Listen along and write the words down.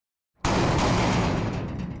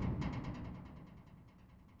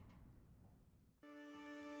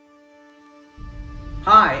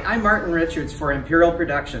Hi, I'm Martin Richards for Imperial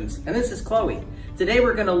Productions, and this is Chloe. Today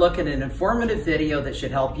we're going to look at an informative video that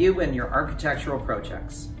should help you in your architectural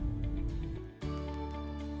projects.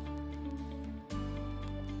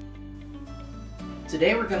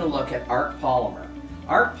 Today we're going to look at ArchPolymer.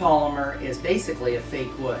 ArchPolymer is basically a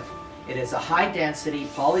fake wood. It is a high-density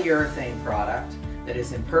polyurethane product that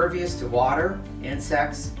is impervious to water,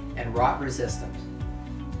 insects, and rot-resistant.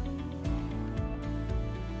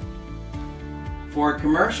 For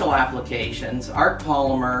commercial applications,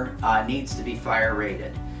 ArchPolymer needs to be fire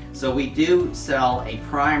rated. So we do sell a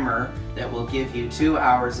primer that will give you 2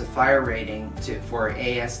 hours of fire rating for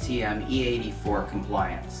ASTM E84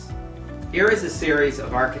 compliance. Here is a series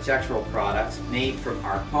of architectural products made from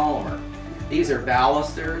ArchPolymer. These are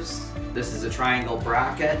balusters. This is a triangle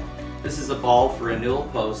bracket. This is a ball for a newel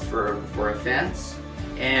post for a fence.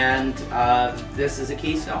 And this is a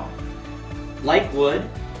keystone. Like wood,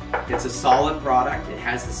 it's a solid product. It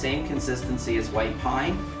has the same consistency as white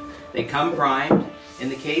pine. They come primed. In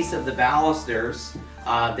the case of the balusters,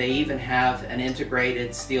 they even have an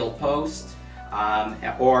integrated steel post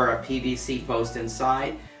or a PVC post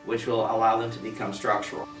inside, which will allow them to become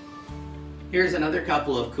structural. Here's another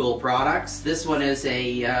couple of cool products. This one is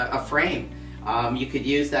a frame. You could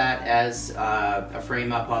use that as a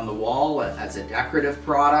frame up on the wall as a decorative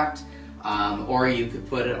product, or you could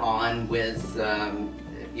put it on with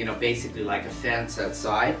basically like a fence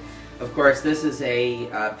outside. Of course, this is a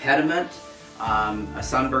pediment, a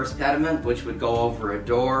sunburst pediment, which would go over a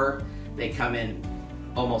door. They come in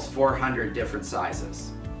almost 400 different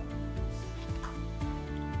sizes.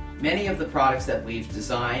 Many of the products that we've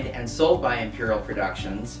designed and sold by Imperial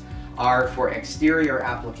Productions are for exterior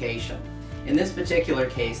application. In this particular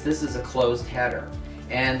case, this is a closed header,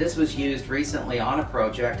 and this was used recently on a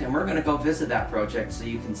project, and we're going to go visit that project so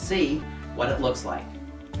you can see what it looks like.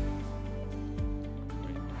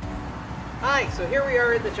 Hi, so here we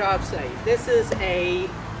are at the job site. This is a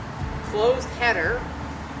closed header,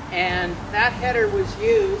 and that header was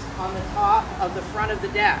used on the top of the front of the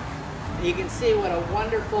deck. And you can see what a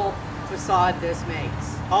wonderful facade this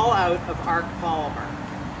makes, all out of ArchPolymer.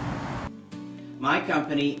 My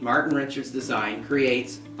company, Martin Richards Design,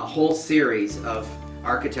 creates a whole series of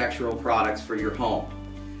architectural products for your home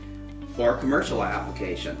for commercial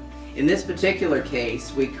application. In this particular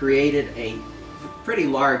case, we created a pretty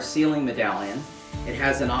large ceiling medallion. It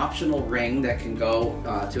has an optional ring that can go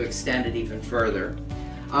to extend it even further.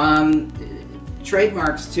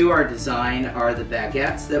 Trademarks to our design are the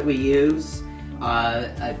baguettes that we use,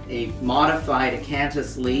 a modified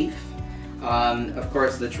acanthus leaf. Of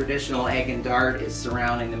course, the traditional egg and dart is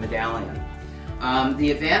surrounding the medallion.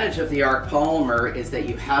 The advantage of the ArchPolymer is that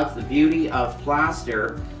you have the beauty of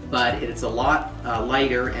plaster, but it's a lot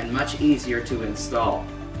lighter and much easier to install.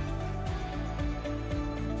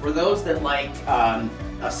 For those that like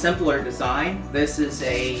a simpler design, this is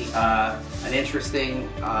an interesting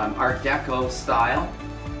Art Deco style,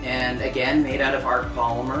 and again made out of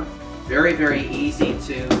ArchPolymer. Very, very easy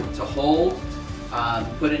to hold,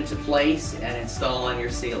 put into place, and install on your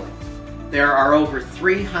ceiling. There are over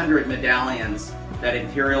 300 medallions that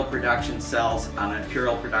Imperial Productions sells on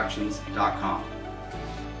imperialproductions.com.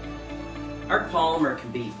 ArchPolymer can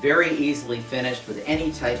be very easily finished with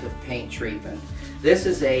any type of paint treatment. This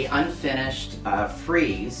is a unfinished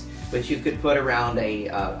frieze, which you could put around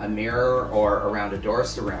a mirror or around a door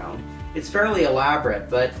surround. It's fairly elaborate,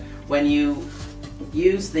 but when you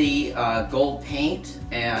use the gold paint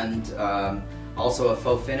and also a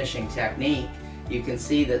faux finishing technique, you can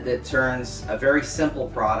see that it turns a very simple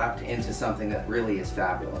product into something that really is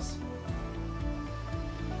fabulous.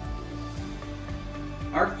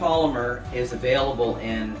 ArchPolymer is available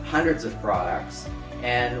in hundreds of products,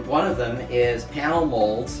 and one of them is panel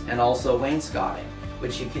molds and also wainscoting,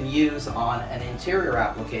 which you can use on an interior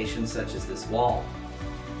application such as this wall.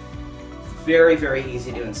 Very, very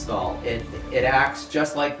easy to install. It acts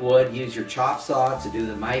just like wood. Use your chop saw to do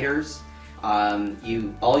the miters.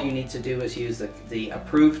 All you need to do is use the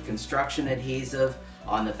approved construction adhesive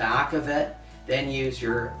on the back of it, then use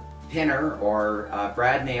your pinner or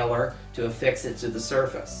brad nailer to affix it to the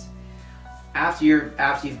surface. After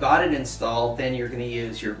you've got it installed, then you're going to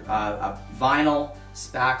use your vinyl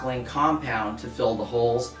spackling compound to fill the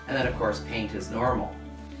holes, and then of course paint as normal.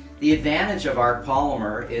 The advantage of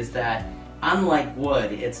ArchPolymer is that unlike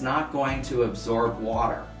wood, it's not going to absorb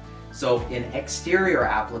water. So in exterior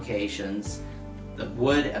applications, the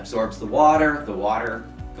wood absorbs the water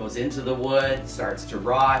goes into the wood, starts to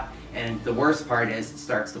rot, and the worst part is it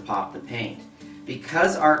starts to pop the paint.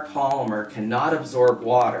 Because ArchPolymer cannot absorb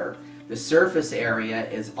water, the surface area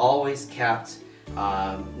is always kept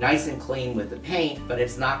nice and clean with the paint, but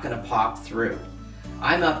it's not going to pop through.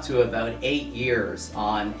 I'm up to about 8 years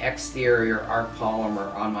on exterior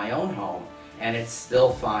ArchPolymer on my own home, and it's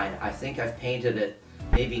still fine. I think I've painted it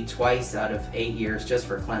maybe twice out of 8 years just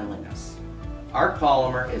for cleanliness.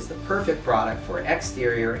 ArchPolymer is the perfect product for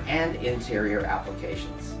exterior and interior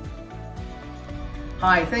applications.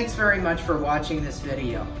 Hi, thanks very much for watching this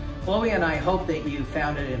video. Chloe and I hope that you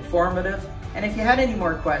found it informative, and if you had any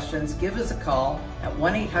more questions, give us a call at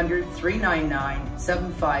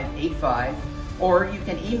 1-800-399-7585, or you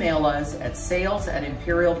can email us at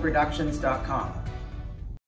sales@imperialproductions.com.